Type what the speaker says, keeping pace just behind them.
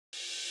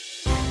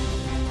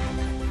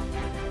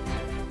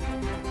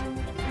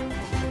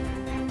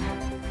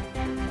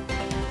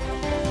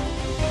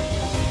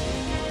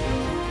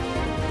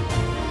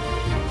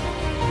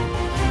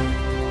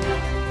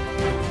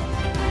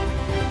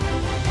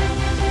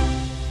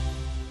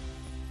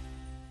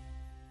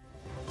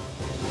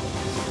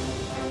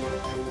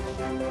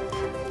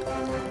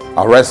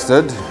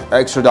Arrested,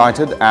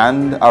 extradited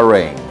and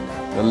arraigned,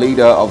 the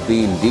leader of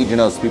the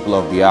indigenous people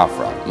of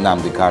Biafra,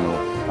 Nnamdi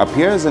Kanu,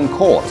 appears in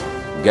court,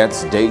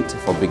 gets date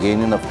for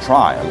beginning of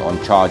trial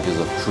on charges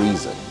of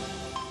treason.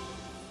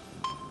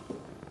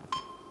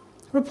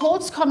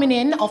 Reports coming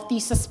in of the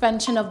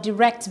suspension of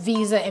direct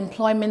visa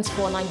employment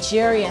for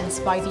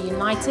Nigerians by the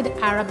United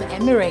Arab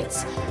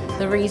Emirates.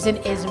 The reason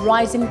is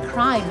rising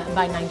crime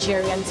by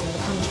Nigerians in the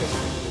country.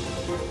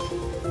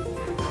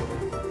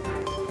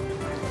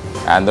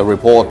 And the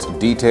report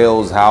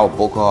details how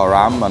Boko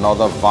Haram and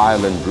other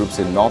violent groups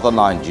in northern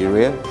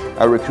Nigeria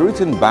are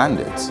recruiting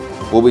bandits.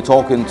 We'll be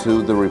talking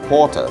to the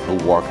reporter who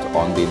worked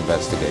on the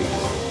investigation.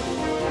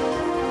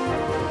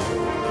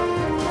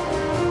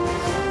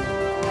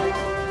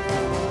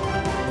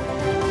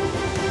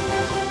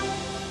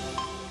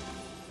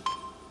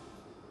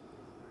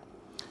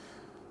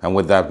 And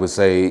with that, we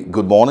say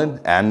good morning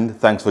and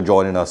thanks for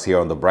joining us here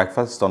on The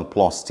Breakfast on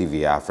Plus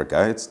TV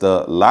Africa. It's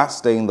the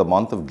last day in the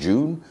month of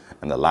June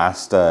and the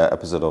last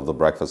episode of The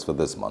Breakfast for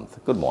this month.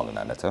 Good morning,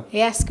 Anita.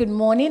 Yes, good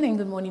morning and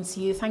good morning to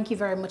you. Thank you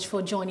very much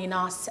for joining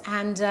us.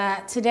 And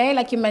today,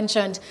 like you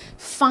mentioned,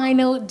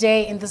 final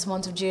day in this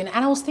month of June.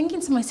 And I was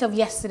thinking to myself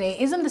yesterday,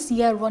 isn't this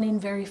year running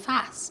very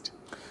fast?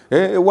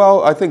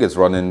 Well, I think it's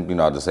running,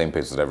 at the same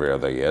pace as every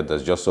other year.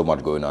 There's just so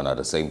much going on at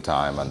the same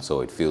time, and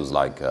so it feels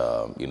like,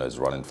 it's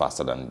running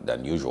faster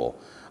than usual.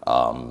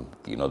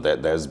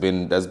 There's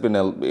been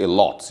a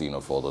lot,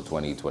 for the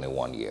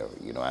 2021 year,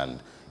 and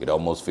it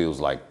almost feels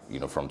like,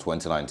 from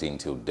 2019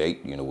 till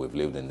date, we've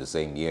lived in the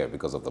same year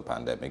because of the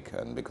pandemic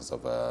and because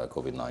of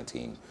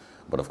COVID-19.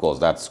 But of course,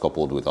 that's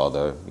coupled with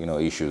other,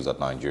 issues that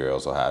Nigeria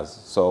also has.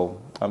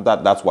 So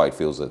that's why it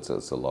feels it's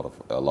a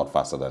lot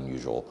faster than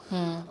usual.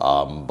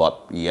 But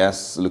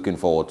yes, looking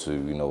forward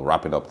to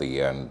wrapping up the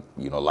year, and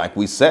like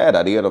we said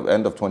at the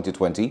end of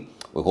 2020,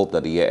 we hope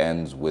that the year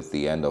ends with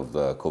the end of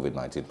the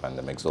COVID-19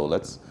 pandemic. So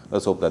let's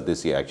hope that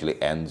this year actually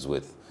ends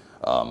with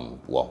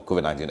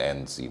COVID-19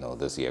 ends,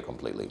 this year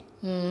completely.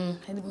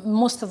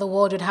 Most of the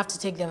world would have to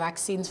take their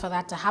vaccines for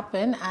that to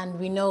happen, and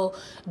we know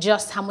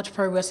just how much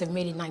progress we've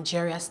made in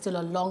Nigeria. Still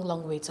a long,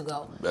 long way to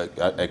go.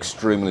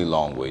 Extremely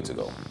long way to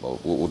go.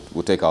 But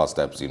we'll take our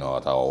steps, at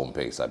our own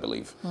pace, I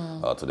believe,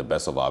 to the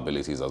best of our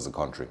abilities as a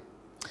country.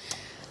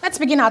 Let's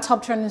begin our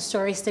top trending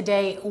stories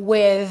today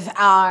with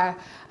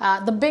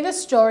the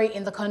biggest story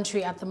in the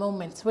country at the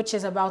moment, which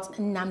is about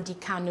Nnamdi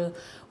Kanu.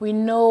 We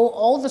know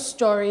all the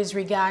stories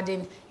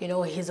regarding,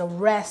 his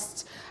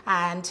arrest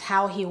and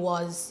how he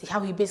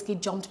basically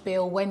jumped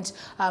bail, went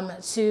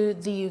to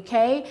the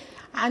UK,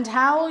 and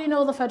how,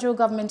 the federal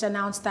government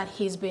announced that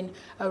he's been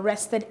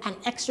arrested and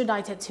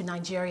extradited to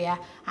Nigeria,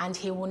 and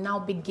he will now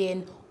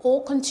begin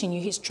or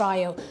continue his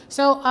trial.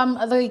 So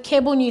the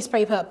cable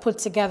newspaper put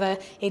together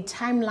a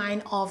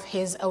timeline of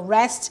his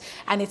arrest,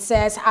 and it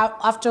says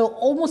after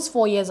almost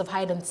 4 years of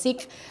hide and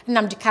seek,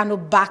 Nnamdi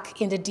Kanu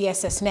back in the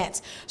DSS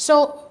net.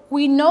 So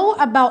we know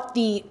about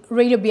the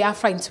Radio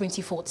Biafra in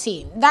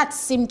 2014. That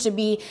seemed to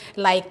be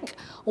like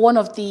one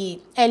of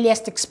the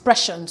earliest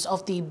expressions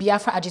of the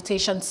Biafra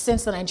agitation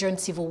since the Nigerian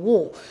Civil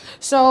War.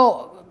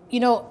 So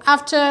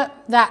after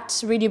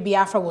that Radio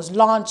Biafra was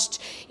launched,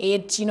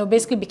 it,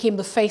 basically became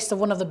the face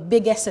of one of the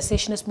biggest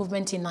secessionist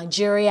movements in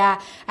Nigeria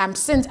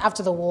since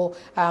after the war,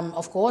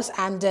 of course.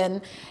 And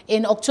then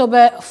in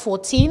October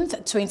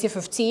 14th,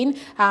 2015,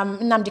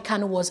 Nnamdi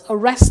Kanu was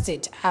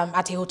arrested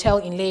at a hotel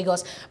in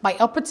Lagos by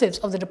operatives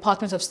of the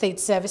Department of State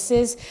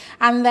Services.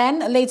 And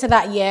then later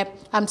that year,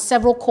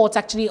 several courts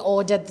actually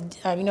ordered,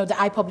 the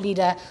IPOB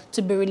leader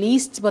to be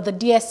released, but the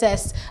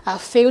DSS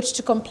failed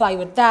to comply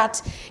with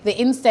that. They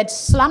instead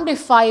slammed a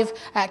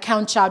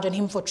 5-count charge on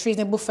him for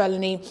treasonable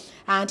felony.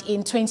 And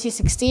in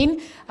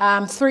 2016,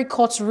 3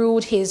 courts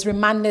ruled his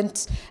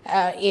remandment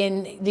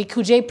in the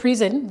Kuje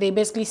prison. They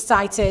basically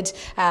cited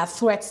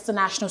threats to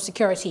national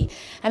security.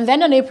 And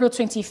then on April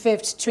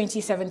 25th,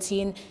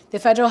 2017, the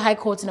Federal High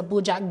Court in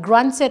Abuja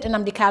granted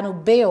Nnamdi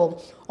Kanu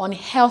bail on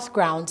health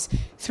grounds.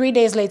 3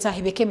 days later,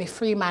 he became a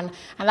free man,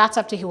 and that's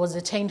after he was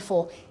detained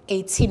for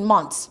 18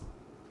 months.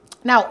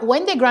 Now,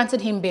 when they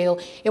granted him bail,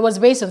 it was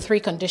based on 3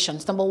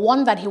 conditions. Number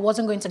 1, that he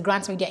wasn't going to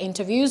grant media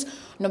interviews.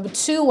 Number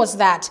 2 was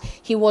that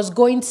he was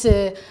going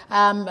to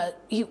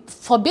be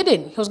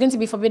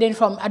forbidden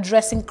from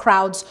addressing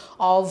crowds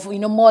of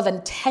more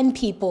than 10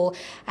 people,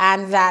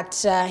 and that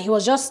he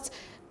was just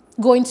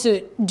going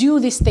to do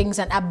these things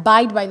and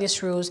abide by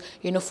these rules,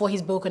 for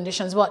his bail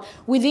conditions. But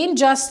within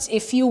just a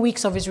few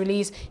weeks of his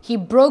release, he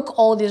broke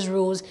all these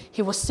rules.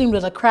 He was seen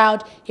with a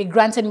crowd. He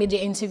granted media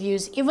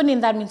interviews. Even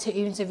in that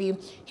interview,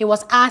 he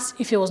was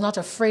asked if he was not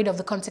afraid of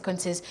the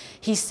consequences.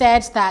 He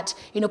said that,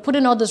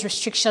 putting all those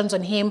restrictions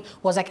on him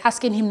was like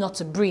asking him not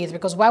to breathe,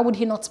 because why would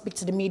he not speak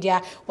to the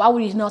media? Why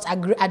would he not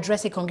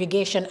address a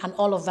congregation and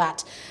all of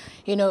that?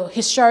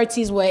 His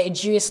sureties were a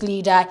Jewish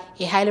leader,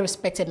 a highly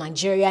respected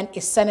Nigerian,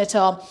 a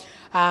senator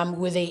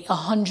with a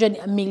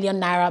 100 million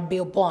naira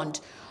bail bond.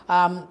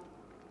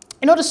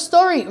 The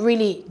story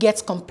really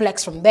gets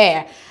complex from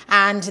there.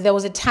 And there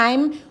was a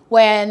time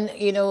when,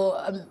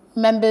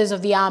 members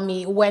of the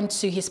army went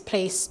to his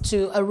place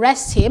to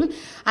arrest him,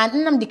 and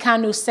Nnamdi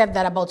Kanu said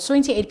that about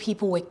 28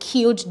 people were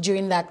killed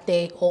during that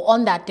day or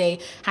on that day,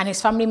 and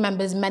his family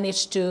members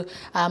managed to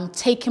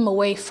take him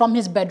away from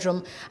his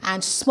bedroom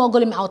and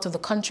smuggle him out of the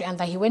country, and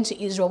that he went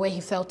to Israel where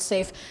he felt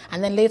safe,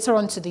 and then later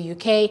on to the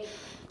UK.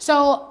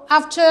 So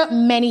after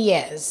many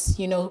years,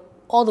 you know,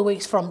 all the way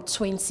from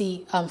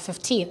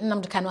 2015,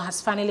 Nnamdi Kanu has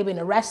finally been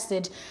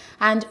arrested,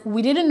 and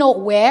we didn't know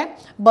where,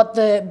 but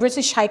the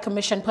British High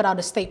Commission put out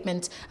a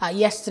statement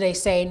yesterday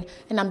saying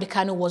Nnamdi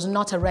Kanu was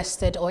not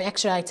arrested or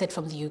extradited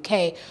from the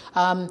UK.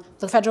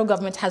 The federal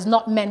government has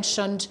not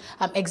mentioned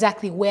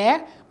exactly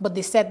where, but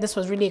they said this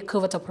was really a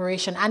covert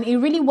operation, and it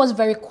really was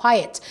very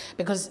quiet,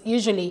 because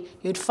usually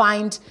you'd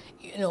find,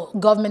 you know,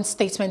 government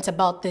statements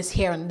about this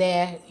here and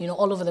there, you know,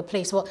 all over the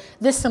place. Well,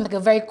 this seemed like a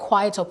very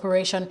quiet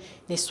operation.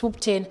 They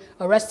swooped in,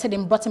 arrested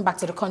him, brought him back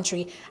to the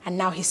country, and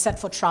now he's set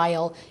for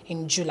trial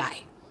in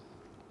July.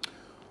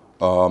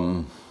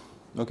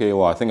 Okay,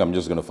 well, I think I'm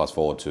just going to fast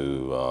forward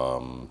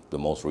to the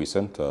most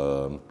recent.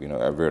 You know,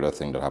 every other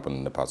thing that happened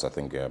in the past, I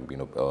think, you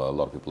know, a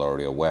lot of people are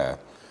already aware.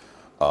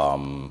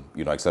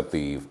 You know, except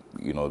the,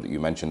 you know, you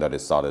mentioned that it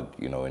started,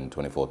 you know, in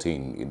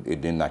 2014. It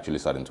didn't actually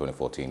start in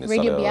 2014. It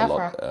Radio started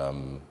Biafra. a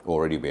lot,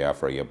 already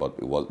Biafra, yeah, but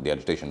the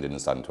agitation didn't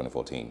start in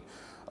 2014.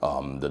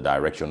 The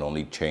direction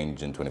only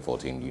changed in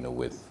 2014, you know,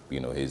 with, you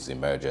know, his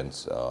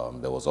emergence.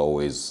 There was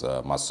always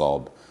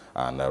Masob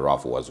and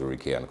Ralph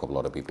Wazirike and a couple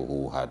other people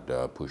who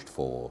had pushed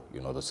for,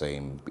 you know, the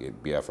same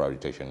Biafra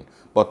agitation,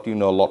 but, you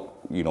know, a lot,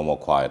 you know, more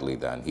quietly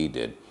than he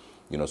did.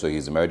 You know, so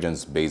his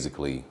emergence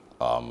basically,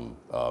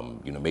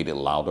 you know, made it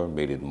louder,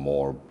 made it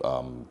more,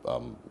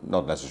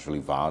 not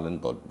necessarily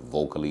violent, but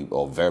vocally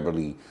or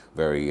verbally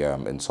very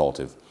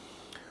insultive.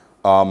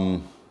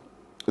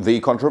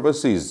 The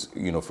controversies,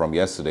 you know, from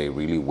yesterday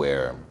really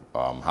were,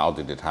 how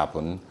did it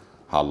happen?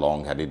 How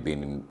long had it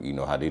been, you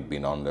know, had it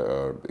been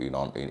under, you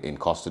know, in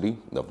custody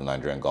of the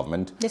Nigerian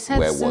government? They said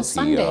since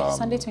Sunday,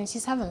 Sunday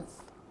 27th.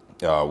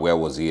 Where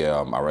was he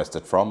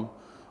arrested from?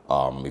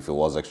 If it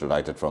was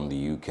extradited from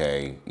the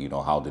UK, you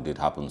know, how did it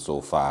happen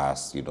so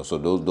fast? You know, so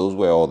those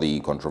were all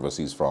the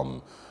controversies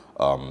from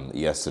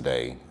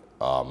yesterday.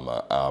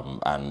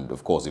 And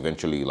of course,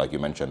 eventually, like you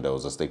mentioned, there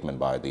was a statement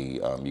by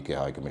the UK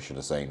High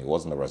Commissioner saying he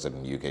wasn't arrested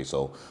in the UK.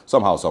 So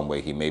somehow, some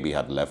way, he maybe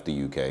had left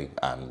the UK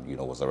and, you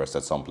know, was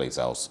arrested someplace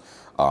else.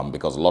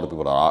 Because a lot of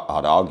people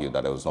had argued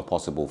that it was not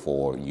possible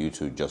for you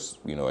to just,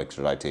 you know,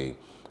 extradite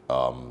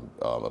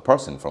a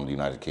person from the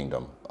United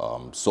Kingdom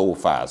so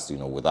fast, you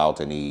know, without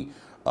any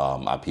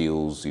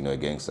appeals, you know,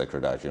 against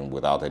extradition,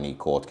 without any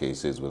court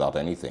cases, without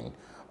anything.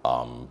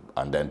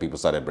 And then people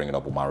started bringing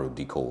up Umaru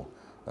Diko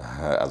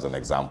as an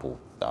example,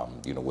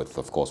 you know, with,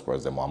 of course,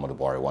 President Muhammadu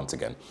Buhari once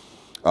again.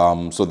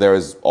 So there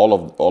is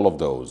all of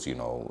those, you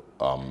know.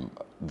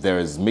 There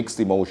is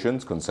mixed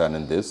emotions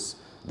concerning this.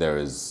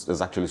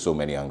 There's actually so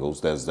many angles.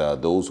 There's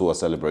those who are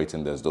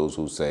celebrating. There's those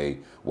who say,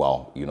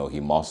 well, you know, he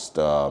must,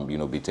 you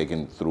know, be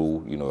taken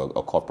through, you know,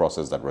 a court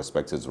process that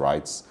respects his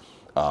rights.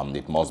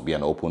 It must be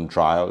an open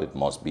trial. It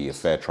must be a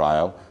fair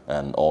trial,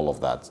 and all of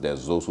that.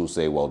 There's those who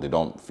say, well, they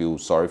don't feel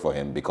sorry for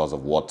him because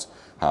of what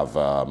have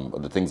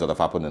the things that have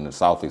happened in the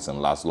Southeast in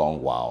the last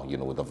long while. You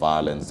know, with the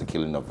violence, the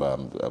killing of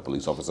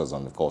police officers,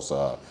 and of course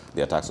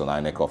the attacks on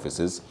INEC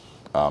offices.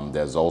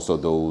 There's also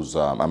those.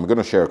 I'm going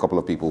to share a couple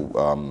of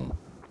people.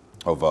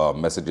 Of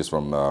messages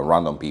from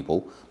random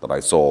people that I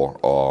saw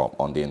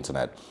on the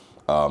internet.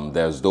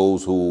 There's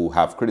those who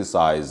have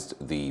criticized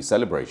the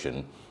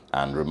celebration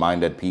and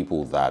reminded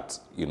people that,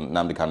 you know,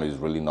 Nnamdi Kanu is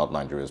really not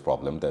Nigeria's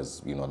problem.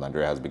 There's, you know,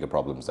 Nigeria has bigger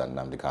problems than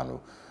Nnamdi Kanu.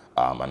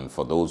 And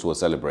for those who are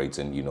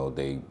celebrating, you know,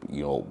 they,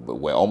 you know,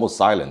 were almost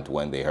silent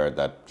when they heard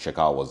that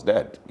Shekau was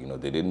dead. You know,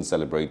 they didn't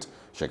celebrate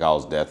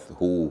Shekau's death,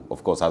 who,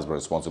 of course, has been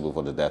responsible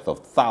for the death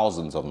of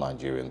thousands of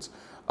Nigerians.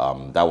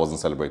 That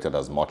wasn't celebrated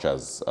as much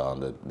as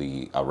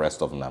the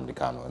arrest of Nnamdi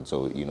Kanu. And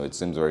so, you know, it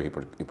seems very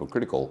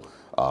hypocritical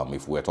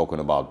if we're talking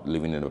about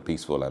living in a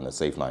peaceful and a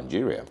safe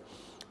Nigeria.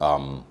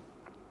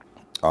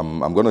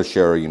 I'm going to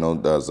share, you know,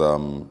 there's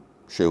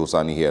Sheikh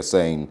Husani here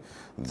saying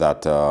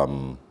that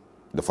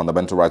the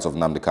fundamental rights of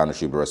Nnamdi Kanu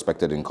should be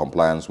respected in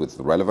compliance with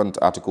the relevant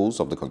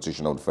articles of the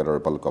Constitution of the Federal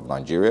Republic of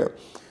Nigeria.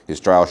 His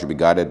trial should be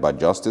guided by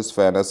justice,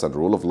 fairness, and the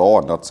rule of law,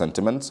 and not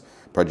sentiments,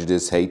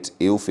 prejudice, hate,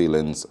 ill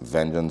feelings,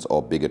 vengeance,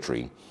 or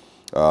bigotry.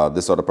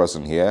 This other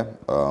person here,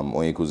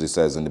 Onyekuzi,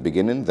 says, in the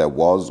beginning, there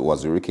was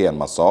Wazirike and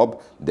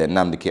Masob. Then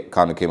Nnamdi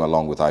Kanu came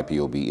along with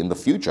IPOB. In the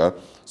future,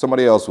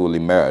 somebody else will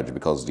emerge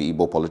because the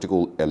Igbo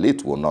political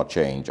elite will not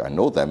change. I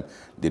know them.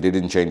 They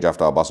didn't change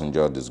after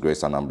Obasanjo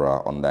disgraced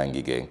Anambra on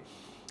Ngige.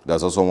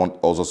 There's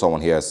also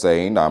someone here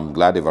saying, I'm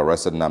glad they've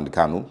arrested Nnamdi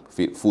Kanu.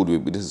 Food will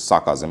be, this is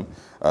sarcasm,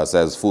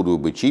 says food will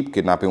be cheap,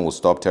 kidnapping will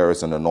stop,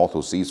 terrorists in the north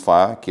will cease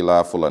fire,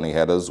 killer Fulani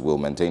headers will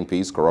maintain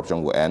peace,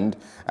 corruption will end,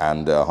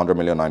 and 100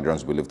 million Nigerians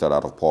will be lifted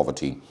out of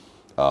poverty.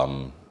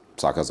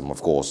 Sarcasm, of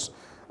course.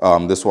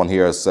 This one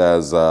here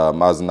says,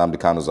 Mazen Nnamdi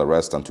Kanu's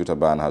arrest and Twitter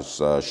ban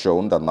has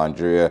shown that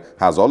Nigeria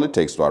has all it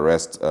takes to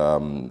arrest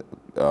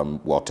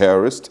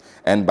terrorists,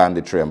 end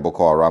banditry and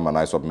Boko Haram and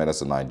ISWAP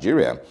menace in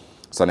Nigeria.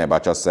 Sani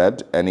Abacha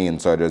said, any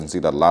insurgency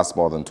that lasts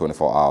more than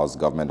 24 hours,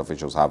 government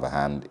officials have a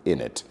hand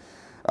in it.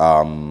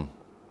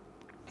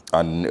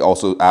 And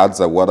also adds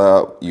that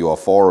whether you are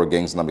for or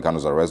against Nnamdi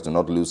Kanu's arrest, do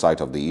not lose sight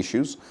of the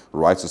issues.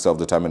 Right to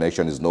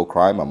self-determination is no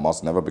crime and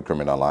must never be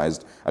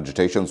criminalized.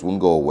 Agitations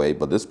won't go away,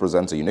 but this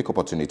presents a unique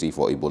opportunity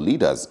for Igbo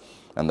leaders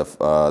and the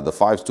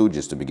Five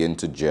Stooges to begin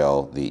to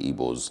gel the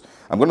Igbos.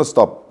 I'm going to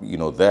stop,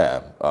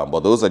 there, but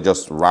those are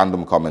just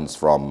random comments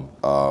from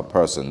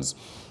persons.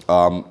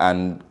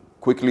 And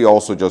quickly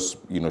also just,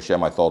 share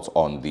my thoughts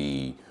on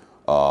the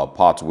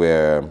part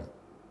where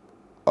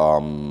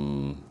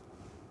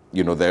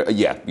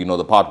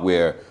the part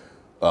where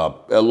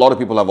a lot of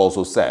people have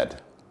also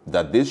said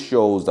that this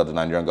shows that the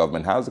Nigerian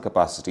government has the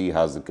capacity,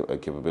 has the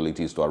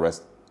capabilities to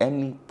arrest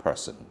any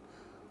person,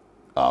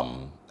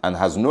 and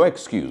has no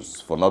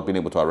excuse for not being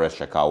able to arrest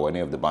Shekau or any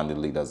of the bandit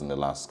leaders in the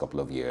last couple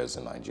of years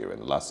in Nigeria, in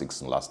the last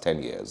 6 and last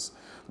 10 years.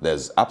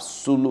 There's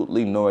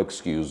absolutely no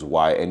excuse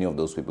why any of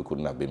those people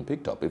couldn't have been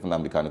picked up. If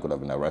Nnamdi Kanu could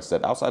have been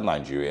arrested outside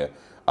Nigeria,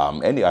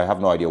 I have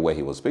no idea where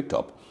he was picked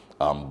up.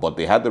 But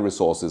they had the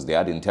resources, they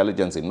had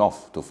intelligence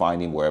enough to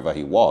find him wherever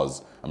he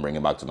was and bring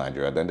him back to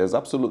Nigeria. Then there's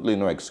absolutely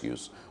no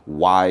excuse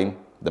why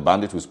the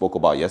bandit we spoke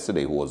about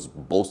yesterday, who was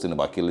boasting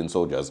about killing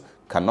soldiers,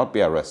 cannot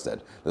be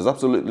arrested. There's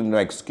absolutely no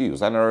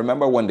excuse. And I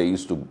remember when they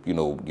used to,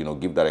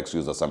 give that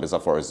excuse that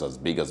Sambisa Forest is as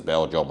big as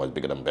Belgium or is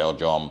bigger than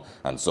Belgium.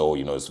 And so,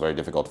 it's very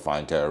difficult to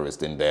find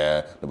terrorists in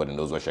there. Nobody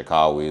knows where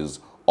Shekau is.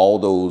 All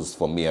those,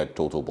 for me, are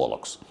total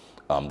bollocks.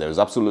 There is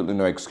absolutely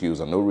no excuse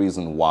and no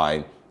reason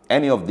why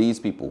any of these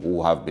people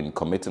who have been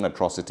committing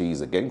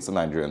atrocities against the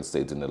Nigerian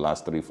state in the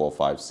last 3, 4,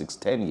 5, 6,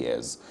 10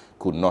 years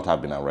could not have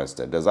been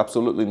arrested. There's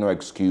absolutely no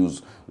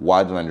excuse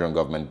why the Nigerian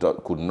government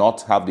could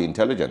not have the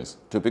intelligence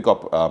to pick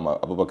up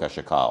Abubakar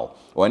Shekau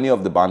or any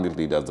of the bandit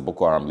leaders, the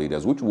Boko Haram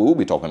leaders, which we will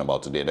be talking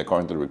about today. They're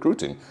currently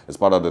recruiting. It's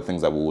part of the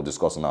things that we will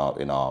discuss in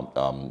our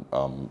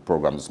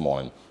program this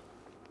morning.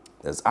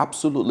 There's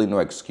absolutely no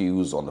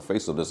excuse on the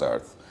face of this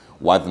earth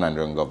why the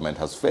Nigerian government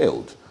has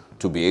failed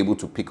to be able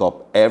to pick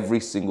up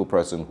every single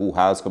person who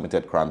has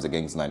committed crimes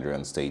against the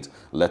Nigerian state,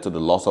 led to the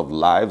loss of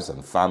lives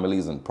and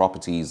families and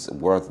properties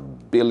worth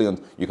billions.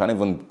 You can't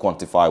even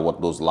quantify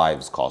what those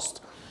lives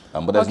cost.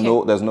 But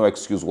there's no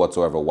excuse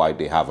whatsoever why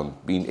they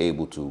haven't been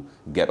able to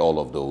get all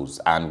of those.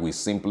 And we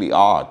simply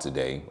are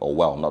today, or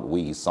well, not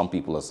we, some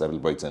people are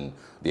celebrating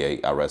the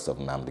arrest of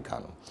Nnamdi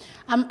Kanu.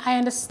 I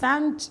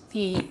understand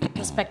the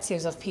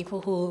perspectives of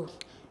people who,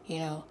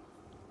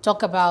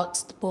 talk about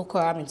the Boko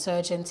Haram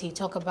insurgency,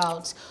 talk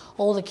about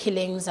all the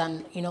killings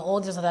and,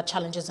 all these other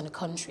challenges in the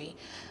country.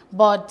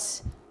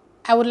 But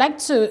I would like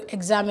to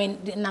examine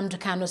Nnamdi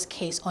Kanu's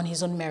case on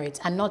his own merits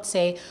and not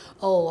say,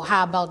 oh,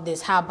 how about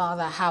this, how about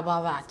that, how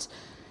about that.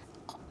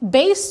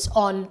 Based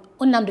on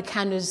Nnamdi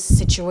Kanu's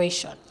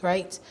situation,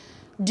 right,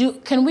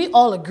 can we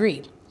all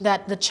agree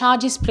that the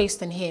charges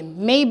placed on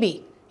him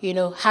maybe,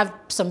 have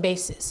some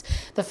basis?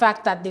 The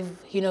fact that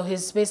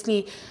he's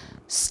basically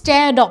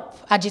stirred up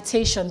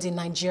agitations in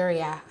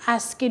Nigeria,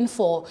 asking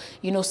for,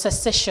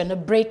 secession, a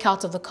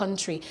breakout of the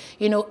country,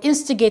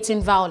 instigating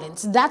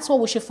violence. That's what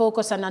we should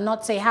focus on and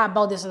not say, how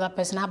about this other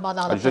person, how about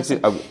that other person.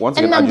 Once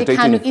again,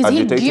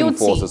 agitating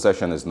for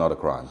secession is not a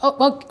crime. Oh,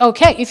 well,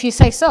 okay, if you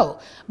say so.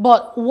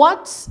 But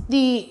what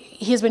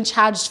he's been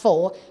charged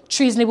for,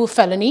 treasonable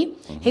felony.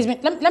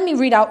 Let me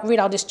read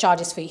out these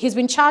charges for you. He's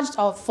been charged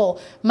for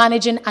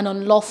managing an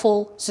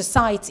unlawful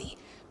society,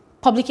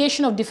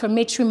 publication of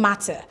defamatory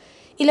matter,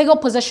 illegal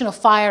possession of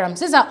firearms.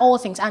 These are all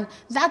things. And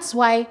that's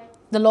why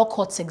the law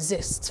courts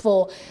exist,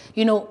 for,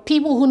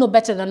 people who know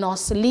better than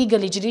us,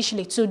 legally,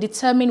 judicially, to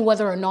determine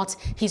whether or not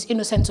he's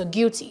innocent or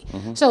guilty.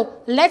 So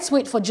let's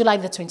wait for July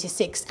the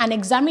 26th and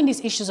examine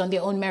these issues on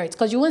their own merits.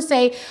 Because you won't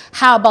say,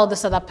 how about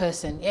this other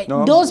person?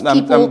 No, those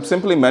people I'm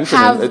simply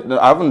mentioning,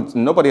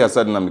 nobody has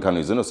said Nnamdi Kanu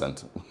is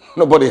innocent.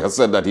 Nobody has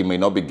said that he may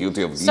not be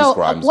guilty of these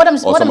crimes what I'm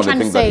or some of the trying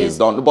things to say that he's is,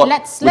 done. But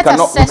let's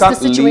assess the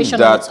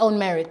situation on its own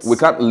merits. We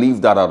can't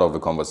leave that out of the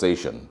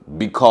conversation,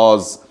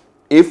 because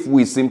if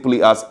we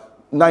simply ask,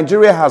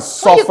 Nigeria has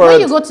suffered.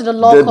 When you go to the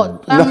law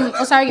court,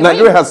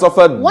 Nigeria has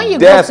suffered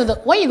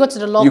death. When you go to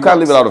the law court, you can't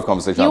leave it out of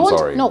conversation. I'm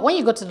sorry. No, when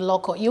you go to the law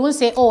court, you won't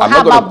say, "Oh,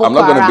 how about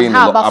Boko Haram?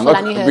 How about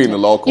Fulani herdsmen?" In the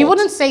law court. You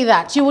wouldn't say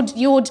that. You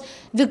would.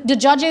 The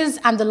judges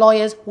and the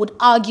lawyers would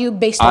argue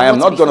based on. I am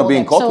not going to be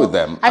in court with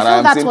them,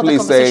 and I'm simply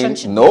saying,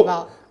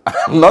 nope.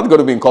 I'm not going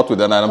to be in court with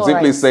them, and I'm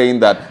simply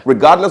saying that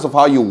regardless of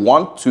how you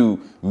want to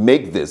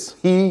make this,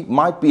 he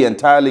might be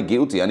entirely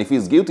guilty, and if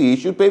he's guilty, he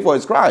should pay for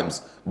his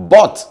crimes.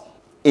 But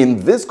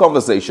in this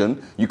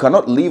conversation, you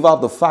cannot leave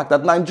out the fact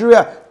that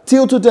Nigeria,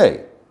 till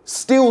today,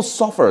 still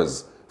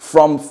suffers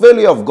from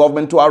failure of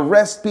government to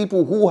arrest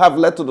people who have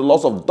led to the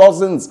loss of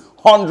dozens,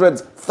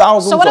 hundreds, thousands of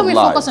lives. So why don't we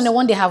focus on the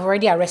one they have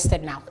already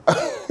arrested now?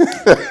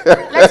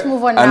 Let's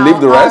move on now. And leave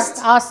the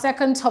rest? Our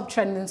second top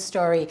trending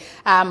story,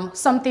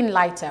 something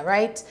lighter,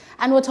 right?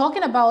 And we're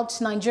talking about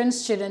Nigerian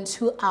students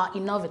who are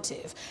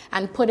innovative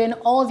and put in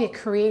all their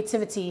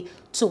creativity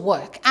to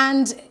work.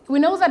 And we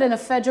know that in the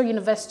Federal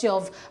University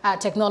of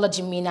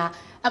Technology, Mina,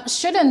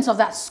 Students of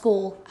that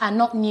school are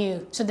not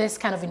new to this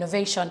kind of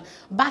innovation.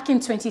 Back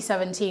in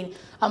 2017,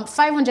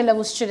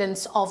 500-level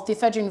students of the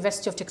Federal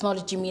University of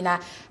Technology, Minna,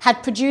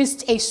 had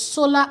produced a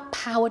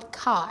solar-powered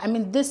car. I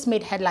mean, this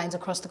made headlines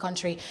across the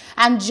country.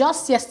 And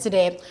just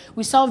yesterday,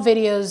 we saw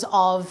videos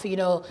of,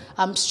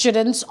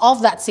 students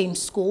of that same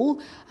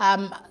school.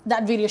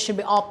 That video should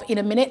be up in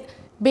a minute.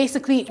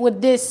 Basically,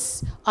 with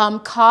this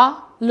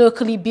car,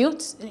 locally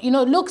built, it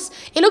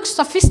looks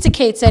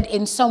sophisticated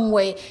in some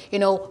way,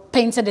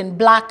 painted in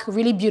black,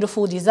 really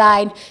beautiful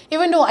design.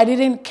 Even though I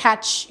didn't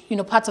catch,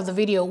 parts of the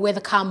video where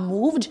the car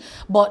moved,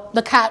 but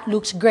the car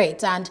looked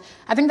great. And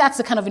I think that's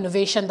the kind of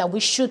innovation that we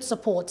should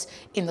support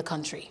in the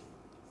country.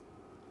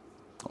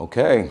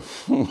 Okay.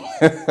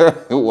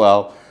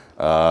 Well,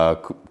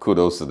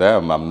 kudos to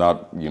them. I'm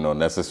not,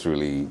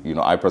 necessarily,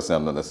 I personally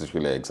am not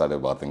necessarily excited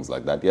about things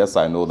like that. Yes,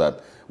 I know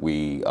that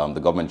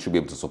the government should be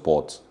able to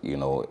support,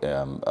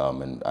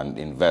 and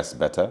invest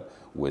better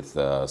with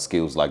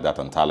skills like that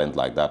and talent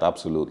like that.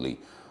 Absolutely.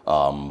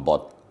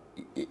 But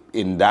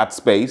in that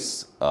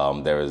space,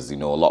 there is, a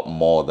lot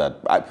more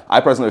that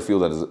I personally feel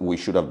that we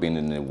should have been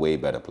in a way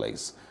better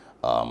place.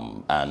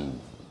 And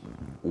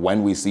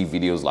when we see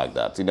videos like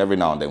that, every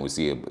now and then we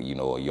see a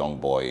young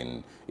boy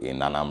in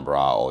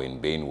Anambra or in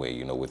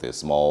Benue, with a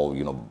small,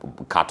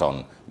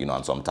 carton,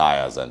 and some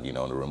tires and,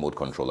 a remote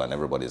control, and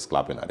everybody's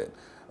clapping at it,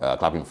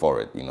 clapping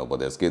for it, But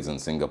there's kids in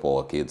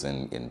Singapore, kids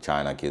in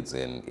China, kids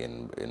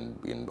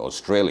in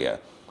Australia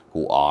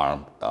who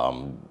are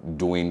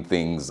doing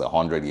things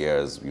 100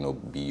 years,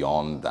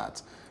 beyond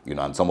that.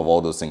 And some of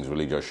all those things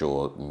really just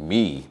show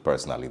me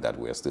personally that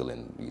we're still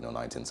in,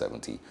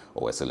 1970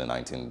 or we're still in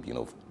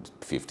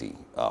 1950.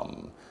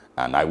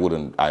 And I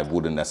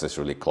wouldn't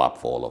necessarily clap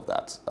for all of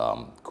that.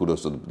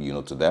 Kudos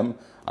to, to them.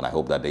 And I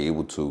hope that they're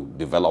able to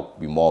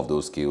develop more of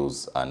those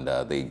skills and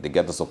they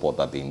get the support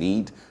that they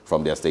need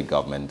from their state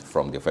government,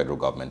 from their federal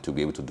government to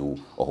be able to do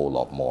a whole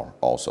lot more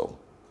also.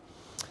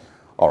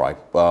 All right,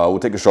 we'll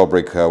take a short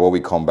break. When we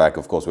come back,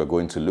 of course, we're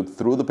going to look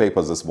through the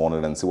papers this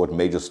morning and see what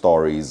major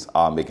stories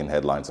are making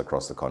headlines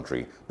across the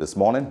country this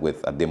morning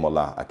with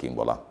Ademola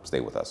Akingbola. Stay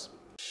with us.